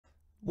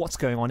What's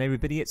going on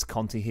everybody, it's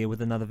Conti here with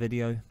another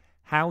video.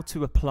 How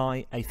to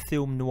apply a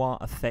film noir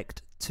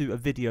effect to a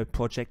video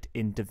project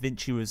in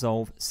DaVinci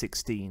Resolve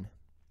 16.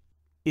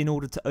 In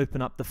order to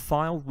open up the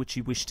file which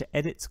you wish to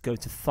edit, go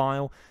to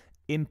File,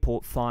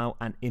 Import File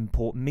and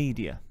Import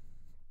Media.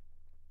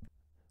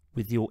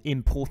 With your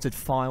imported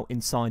file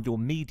inside your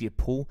media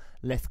pool,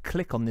 left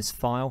click on this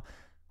file,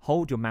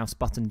 hold your mouse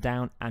button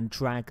down and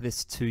drag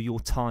this to your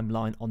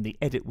timeline on the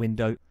edit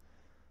window.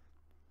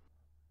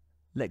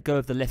 Let go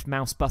of the left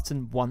mouse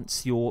button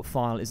once your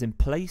file is in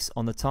place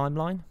on the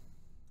timeline.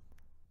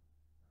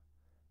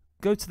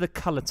 Go to the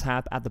Color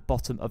tab at the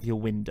bottom of your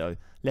window.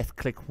 Left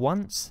click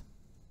once.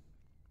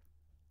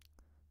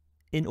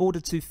 In order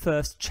to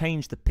first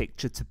change the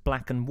picture to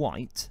black and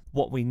white,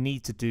 what we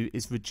need to do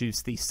is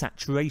reduce the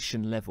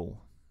saturation level.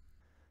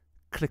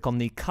 Click on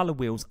the color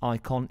wheels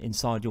icon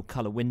inside your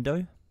color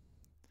window.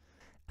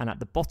 And at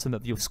the bottom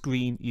of your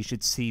screen you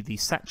should see the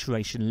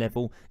saturation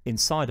level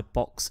inside a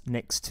box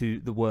next to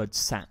the word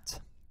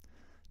SAT.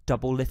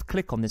 Double left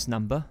click on this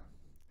number,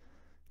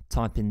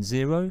 type in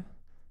 0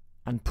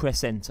 and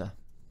press enter.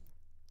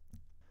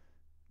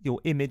 Your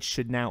image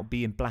should now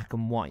be in black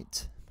and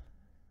white.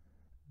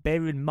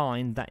 Bear in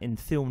mind that in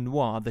film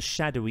noir the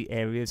shadowy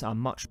areas are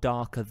much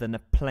darker than a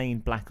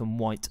plain black and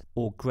white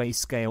or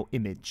grayscale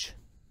image.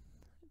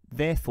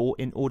 Therefore,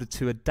 in order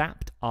to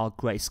adapt our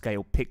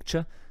grayscale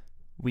picture,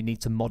 we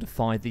need to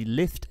modify the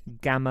lift,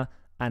 gamma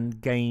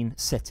and gain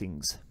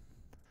settings.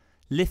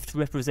 Lift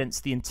represents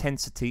the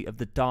intensity of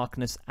the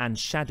darkness and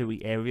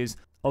shadowy areas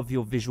of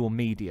your visual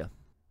media.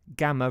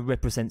 Gamma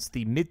represents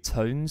the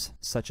midtones,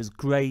 such as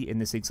grey in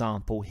this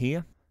example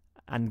here,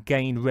 and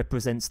gain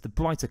represents the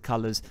brighter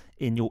colours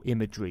in your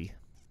imagery.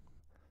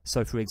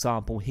 So for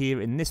example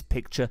here in this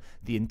picture,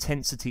 the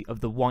intensity of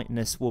the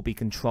whiteness will be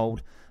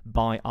controlled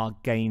by our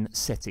gain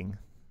setting.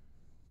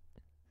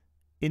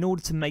 In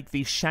order to make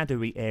these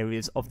shadowy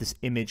areas of this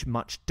image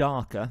much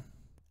darker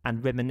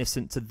and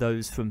reminiscent to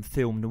those from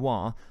film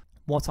noir,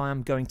 what I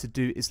am going to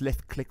do is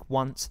left click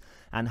once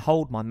and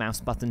hold my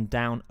mouse button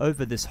down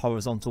over this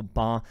horizontal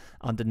bar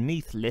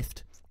underneath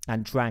lift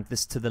and drag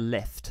this to the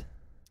left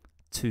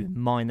to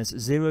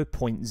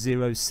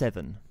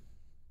 -0.07.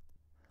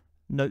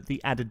 Note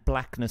the added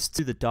blackness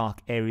to the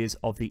dark areas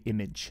of the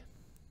image.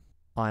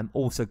 I am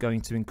also going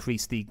to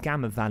increase the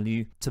gamma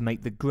value to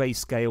make the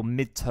grayscale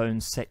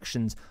mid-tone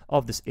sections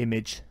of this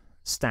image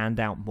stand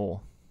out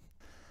more.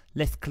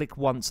 Left click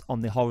once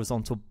on the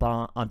horizontal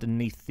bar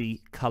underneath the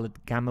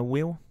coloured gamma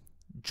wheel.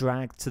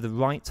 Drag to the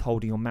right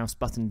holding your mouse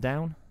button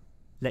down.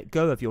 Let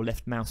go of your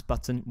left mouse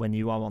button when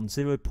you are on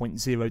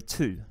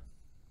 0.02.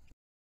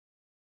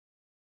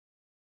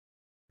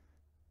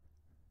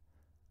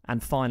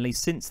 And finally,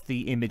 since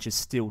the image is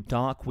still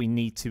dark, we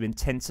need to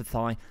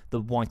intensify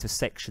the whiter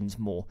sections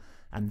more.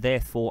 And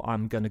therefore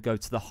I'm going to go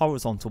to the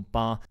horizontal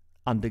bar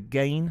under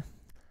gain,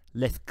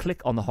 left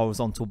click on the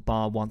horizontal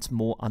bar once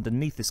more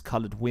underneath this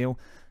coloured wheel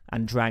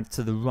and drag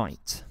to the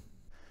right.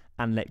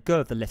 And let go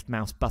of the left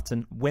mouse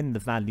button when the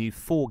value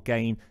for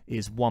gain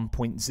is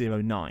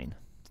 1.09.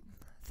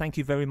 Thank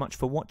you very much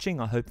for watching.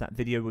 I hope that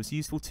video was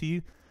useful to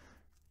you.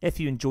 If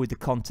you enjoyed the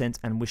content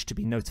and wish to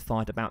be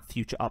notified about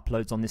future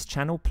uploads on this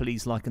channel,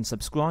 please like and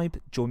subscribe.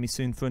 Join me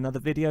soon for another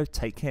video.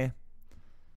 Take care.